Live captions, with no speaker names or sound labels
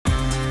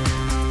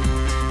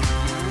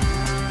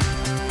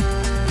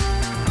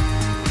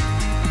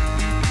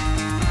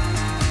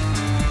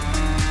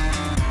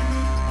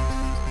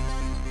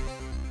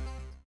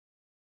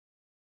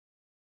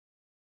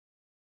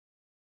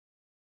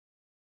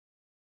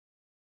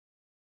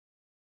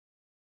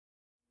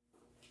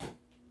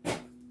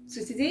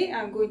So today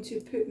I'm going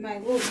to put my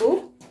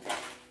logo,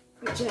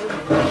 which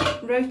I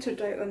routed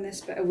out on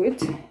this bit of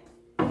wood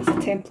as a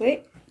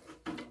template.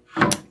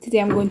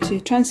 Today I'm going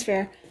to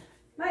transfer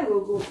my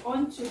logo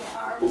onto the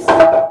arms,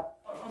 or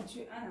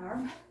onto an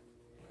arm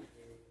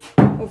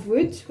of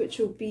wood, which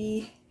will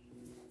be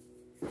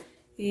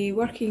a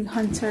working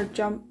hunter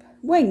jump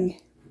wing.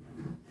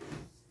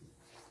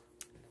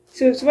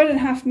 So it's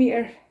 1.5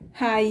 metre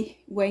high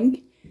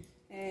wing.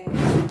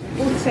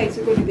 Both sides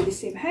are going to be the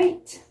same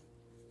height.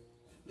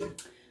 I'm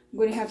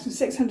going to have some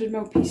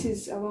 600mm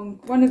pieces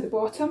along one at the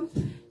bottom,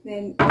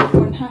 then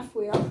one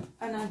halfway up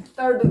and a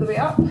third of the way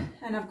up,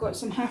 and I've got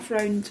some half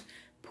round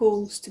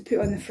poles to put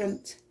on the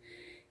front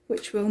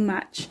which will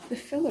match the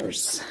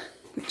fillers,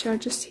 which are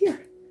just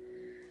here,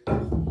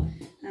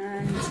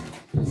 and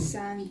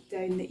sand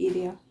down the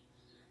area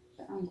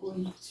that I'm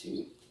going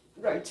to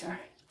router.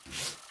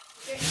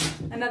 Okay.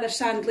 Another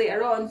sand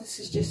later on. This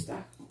is just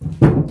a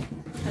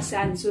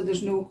sand, so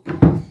there's no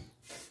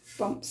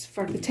bumps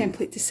for the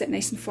template to sit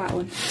nice and flat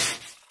on.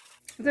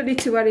 I don't need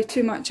to worry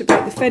too much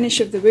about the finish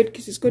of the wood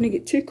because it's going to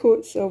get 2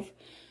 coats of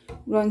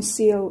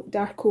Ronseal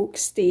dark oak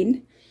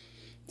stain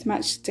to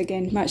match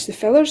the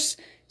fillers.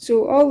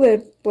 So all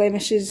the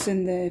blemishes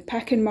and the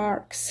packing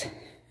marks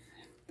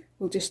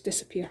will just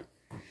disappear.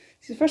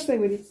 So the first thing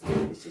we need to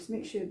do is just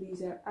make sure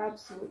these are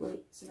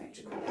absolutely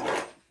symmetrical.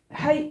 The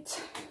height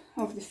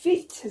of the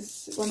feet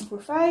is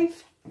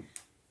 145.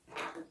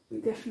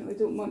 We definitely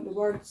don't want the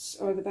words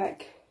or the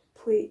back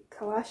plate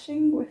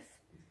clashing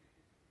with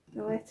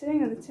the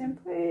lettering of the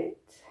template.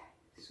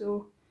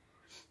 So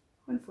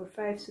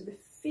 145, so the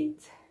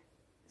feet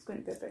is going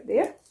to be about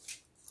there.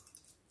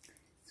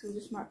 So we'll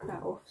just mark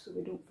that off so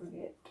we don't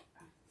forget.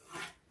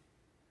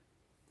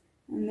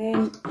 And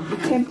then the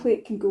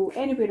template can go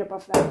anywhere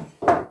above that.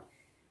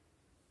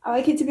 I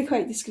like it to be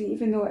quite discreet,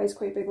 even though it is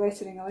quite big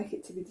lettering. I like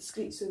it to be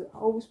discreet, so I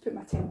always put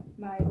my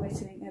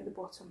lettering at the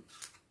bottom.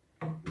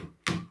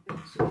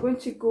 So we're going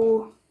to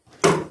go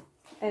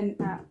in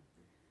at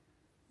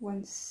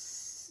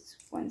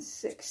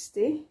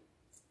 160.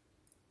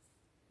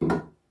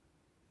 This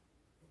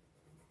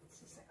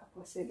is a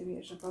couple of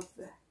centimetres above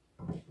the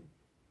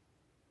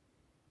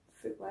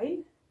foot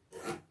line.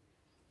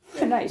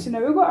 Very nice. So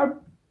now we've got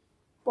our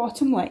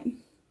bottom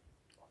line.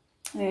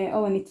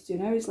 All I need to do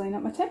now is line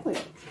up my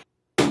template.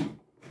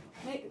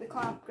 Make the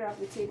clamp grab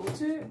the table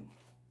too.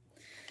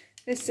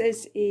 This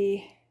is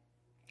a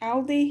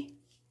Aldi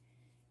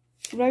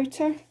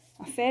router,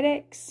 a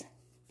Ferrex.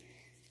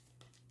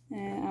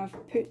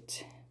 I've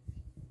put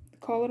the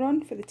collar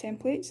on for the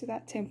template, so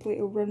that template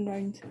will run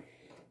round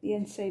the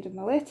inside of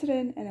my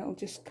lettering and it'll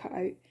just cut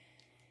out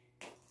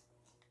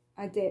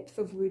a depth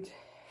of wood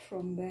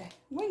from the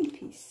wing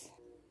piece.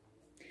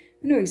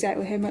 I know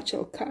exactly how much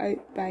it'll cut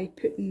out by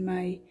putting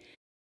my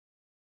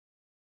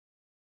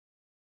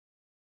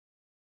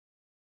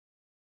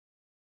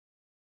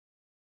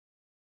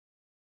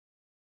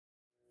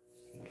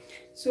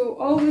So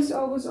always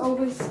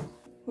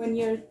when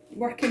you're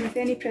working with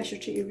any pressure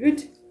treated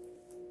wood,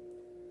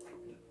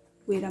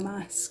 wear a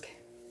mask.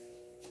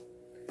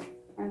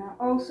 And I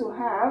also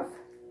have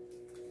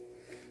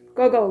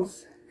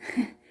goggles.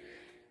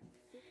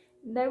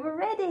 Now we're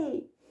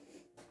ready!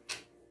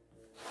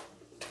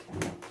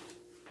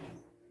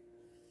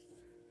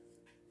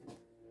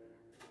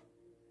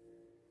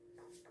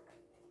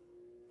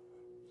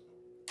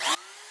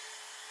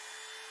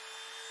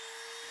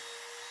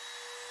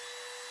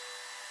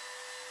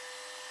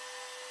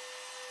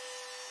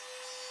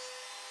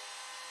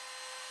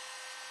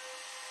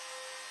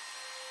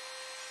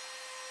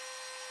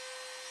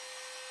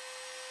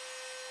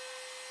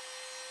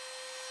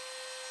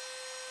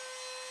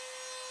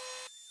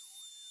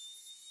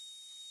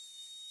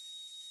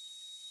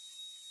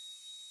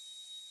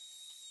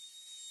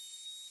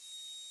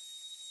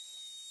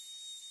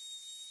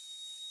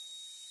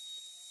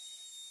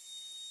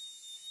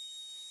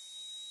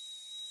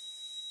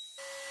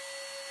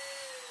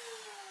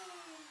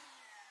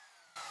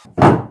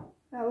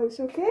 That looks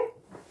okay.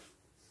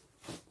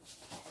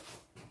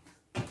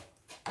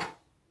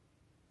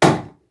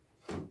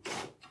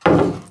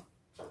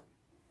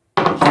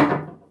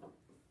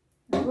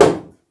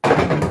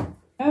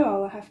 Now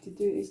all I have to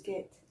do is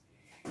get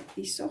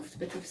the soft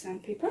bit of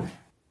sandpaper.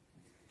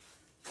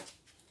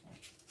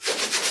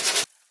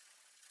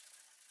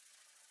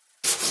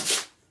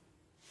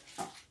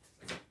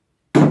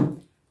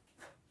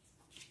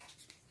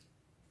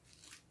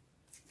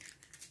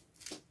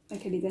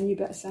 Like I need a new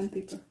bit of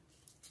sandpaper.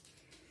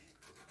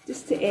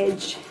 Just to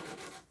edge,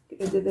 get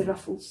rid of the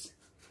ruffles.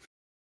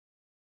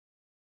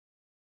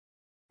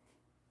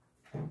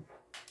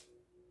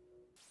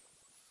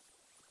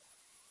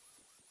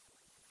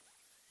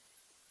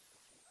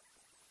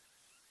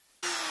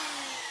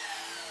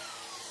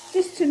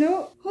 Just to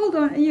note, hold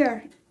on to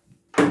your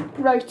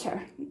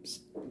router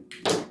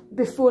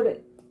before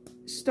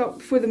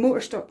the motor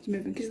stops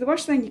moving, because the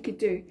worst thing you could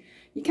do,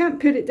 you can't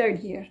put it down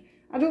here.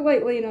 I don't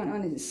like laying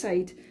on its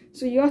side,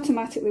 so you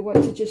automatically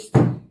want to just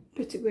put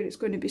put it where it's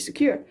going to be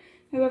secure.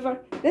 However,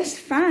 this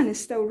fan is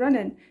still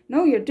running, and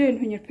all you're doing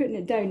when you're putting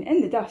it down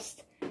in the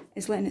dust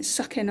is letting it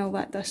suck in all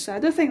that dust. So I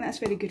don't think that's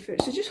very good for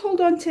it. So just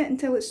hold on to it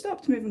until it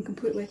stops moving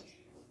completely,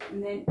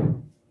 and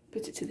then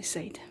put it to the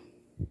side.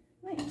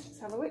 Right, let's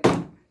have a look.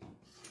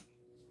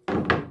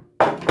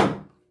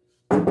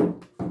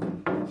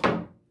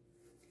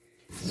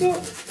 So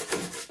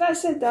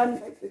that's it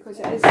done, because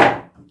it is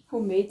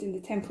homemade and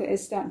the template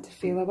is starting to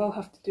fail. I will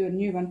have to do a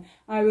new one.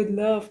 I would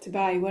love to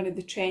buy one of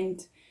the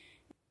trend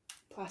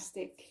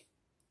plastic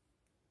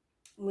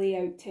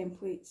layout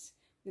templates.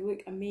 They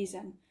look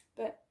amazing,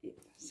 but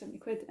 70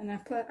 quid, and I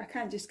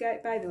can't just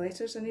buy the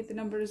letters, I need the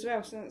number as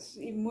well, so that's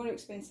even more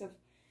expensive.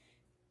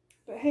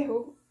 But hey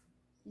ho,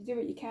 you do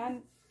what you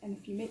can, and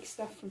if you make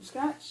stuff from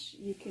scratch,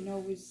 you can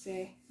always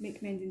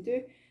make, mend and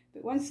do.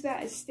 But once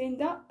that is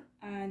stained up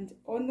and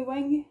on the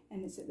wing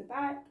and it's at the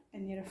back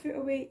and you're a foot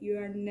away, you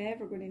are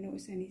never going to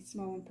notice any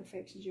small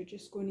imperfections. You're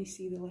just going to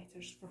see the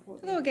letters for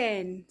what they are. Hello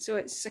again. So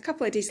it's a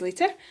couple of days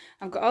later.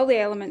 I've got all the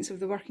elements of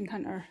the Working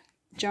Hunter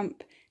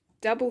jump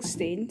double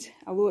stained.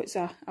 Although it's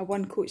a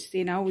one coat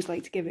stain, I always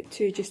like to give it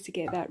two just to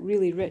get that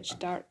really rich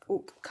dark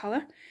oak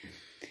colour.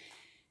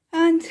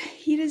 And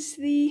here is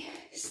the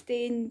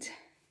stained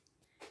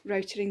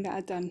routering that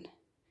I've done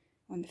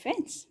on the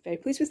fence. Very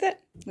pleased with it.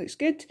 Looks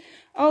good.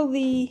 All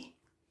the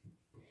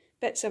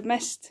bits I've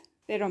missed,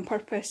 they're on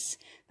purpose.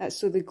 That's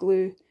so the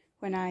glue,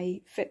 when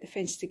I fit the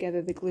fence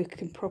together, the glue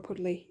can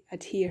properly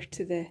adhere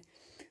to the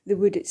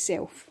wood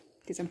itself,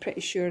 because I'm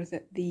pretty sure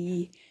that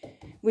the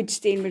wood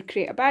stain would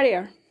create a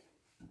barrier,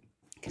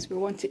 because we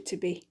want it to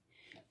be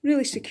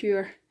really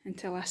secure and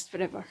to last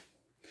forever.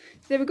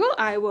 So there we go.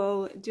 I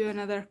will do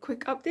another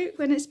quick update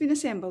when it's been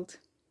assembled.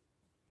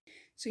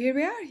 So here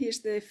we are. Here's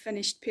the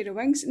finished pair of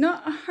wings.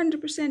 Not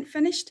 100%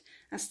 finished.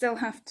 I still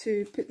have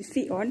to put the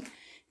feet on,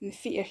 and the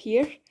feet are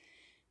here.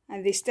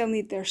 And they still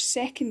need their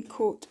second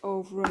coat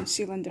of Rowan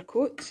Seal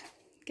undercoat.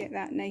 Get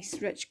that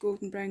nice rich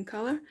golden brown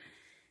colour.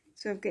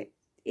 So I've got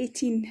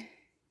 18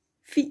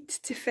 feet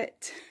to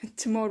fit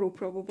tomorrow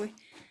probably,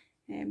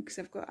 because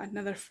I've got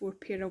another 4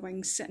 pair of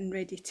wings sitting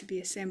ready to be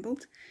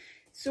assembled.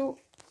 So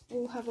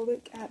we'll have a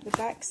look at the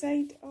back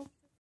side of.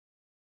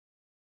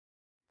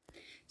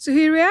 So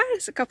here we are.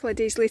 It's a couple of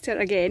days later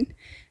again,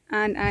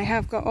 and I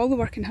have got all the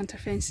Working Hunter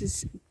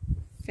fences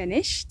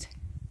finished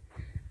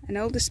and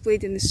all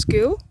displayed in the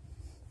school.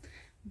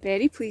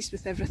 Very pleased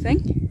with everything.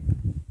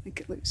 I think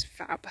it looks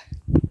fab.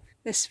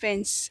 This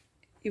fence,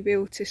 you'll be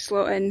able to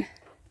slot in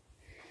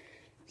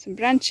some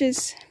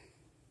branches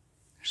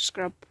or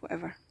scrub,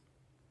 whatever.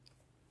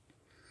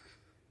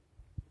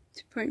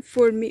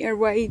 2.4 metre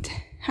wide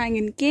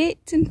hanging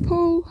gate and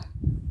pole,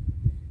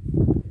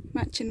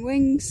 matching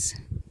wings,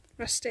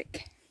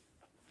 rustic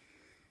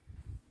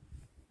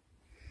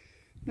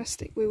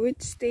with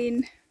wood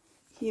stain.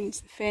 Here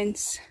is the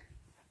fence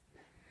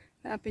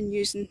that I've been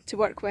using to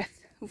work with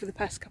over the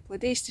past couple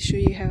of days to show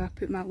you how I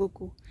put my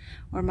logo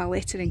or my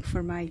lettering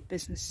for my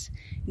business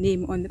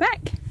name on the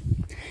back.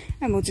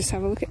 And we'll just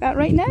have a look at that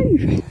right now.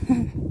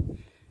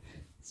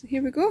 So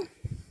here we go.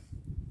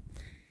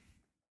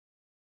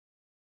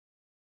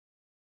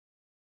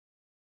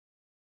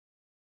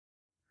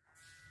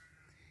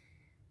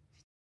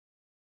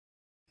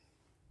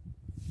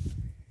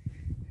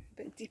 A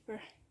bit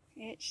deeper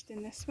etched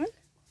in this one.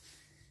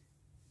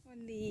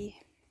 On the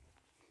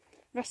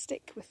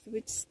rustic with the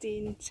wood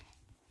stained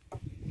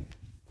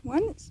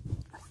one, it's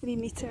a 3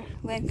 metre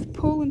length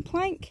pole and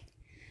plank.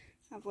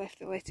 I've left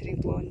the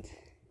lettering blonde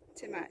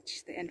to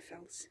match the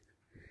infills.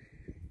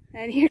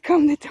 And here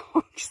come the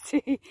dogs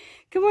too.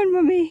 Come on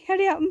mummy,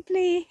 hurry up and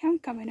play. I'm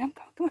coming, come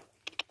on.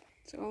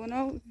 So all in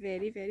all,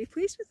 very, very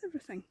pleased with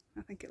everything.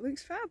 I think it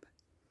looks fab.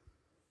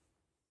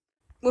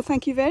 Well,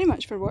 thank you very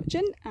much for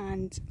watching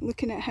and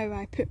looking at how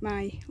I put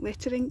my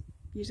lettering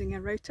using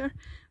a router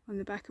on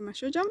the back of my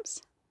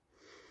Showjumps.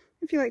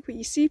 If you like what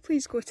you see,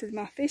 please go to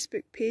my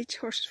Facebook page,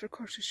 Horses for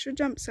Courses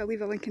Showjumps. I'll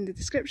leave a link in the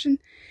description.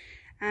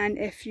 And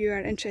if you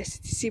are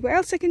interested to see what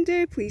else I can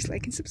do, please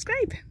like and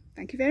subscribe.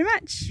 Thank you very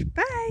much.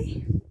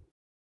 Bye!